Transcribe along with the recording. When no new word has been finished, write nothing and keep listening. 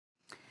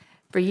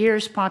For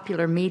years,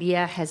 popular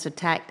media has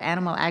attacked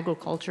animal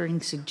agriculture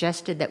and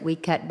suggested that we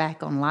cut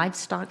back on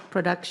livestock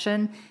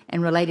production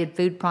and related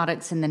food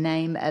products in the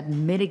name of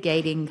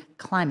mitigating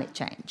climate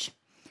change.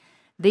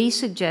 These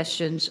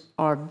suggestions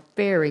are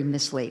very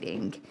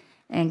misleading,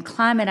 and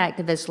climate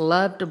activists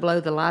love to blow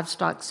the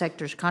livestock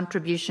sector's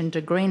contribution to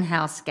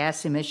greenhouse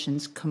gas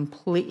emissions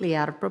completely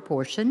out of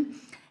proportion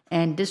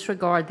and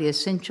disregard the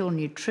essential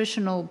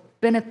nutritional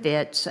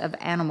benefits of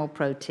animal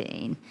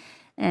protein.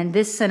 And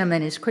this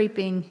sentiment is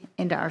creeping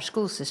into our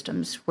school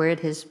systems, where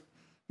it has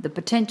the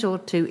potential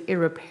to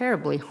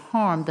irreparably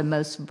harm the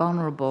most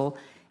vulnerable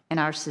in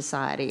our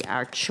society,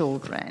 our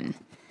children.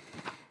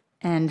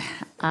 And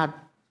I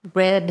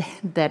read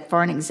that,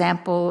 for an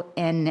example,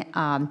 in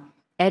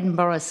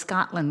Edinburgh,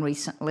 Scotland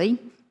recently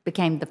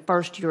became the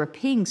first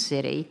European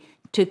city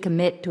to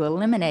commit to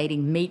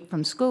eliminating meat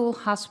from school,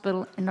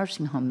 hospital, and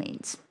nursing home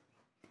meals.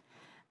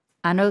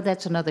 I know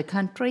that's another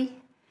country,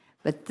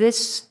 but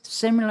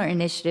similar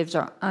initiatives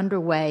are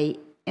underway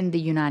in the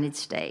United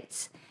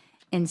States,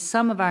 in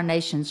some of our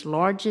nation's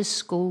largest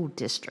school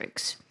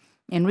districts.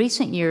 In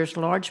recent years,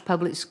 large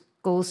public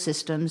school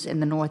systems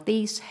in the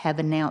Northeast have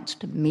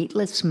announced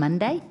Meatless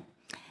Monday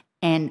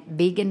and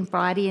Vegan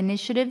Friday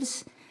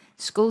initiatives.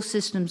 School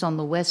systems on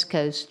the West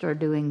Coast are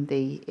doing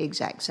the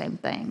exact same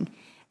thing.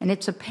 And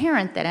it's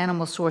apparent that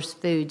animal-sourced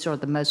foods are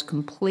the most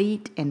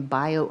complete and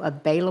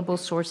bioavailable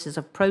sources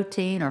of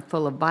protein, are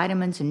full of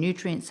vitamins and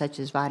nutrients such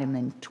as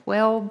vitamin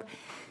 12,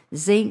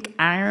 zinc,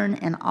 iron,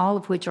 and all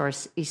of which are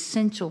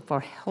essential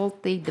for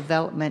healthy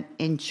development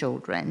in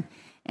children.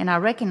 And I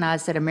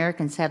recognize that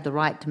Americans have the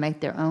right to make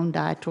their own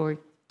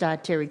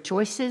dietary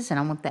choices, and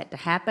I want that to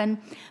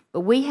happen.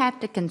 But we have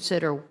to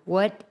consider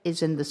what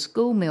is in the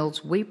school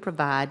meals we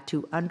provide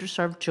to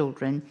underserved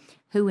children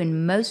who,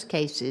 in most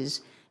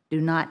cases, do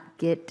not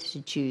get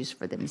to choose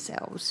for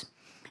themselves.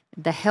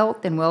 The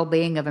health and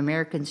well-being of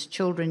Americans'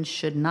 children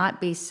should not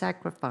be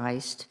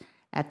sacrificed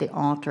at the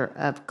altar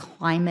of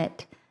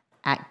climate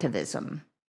activism.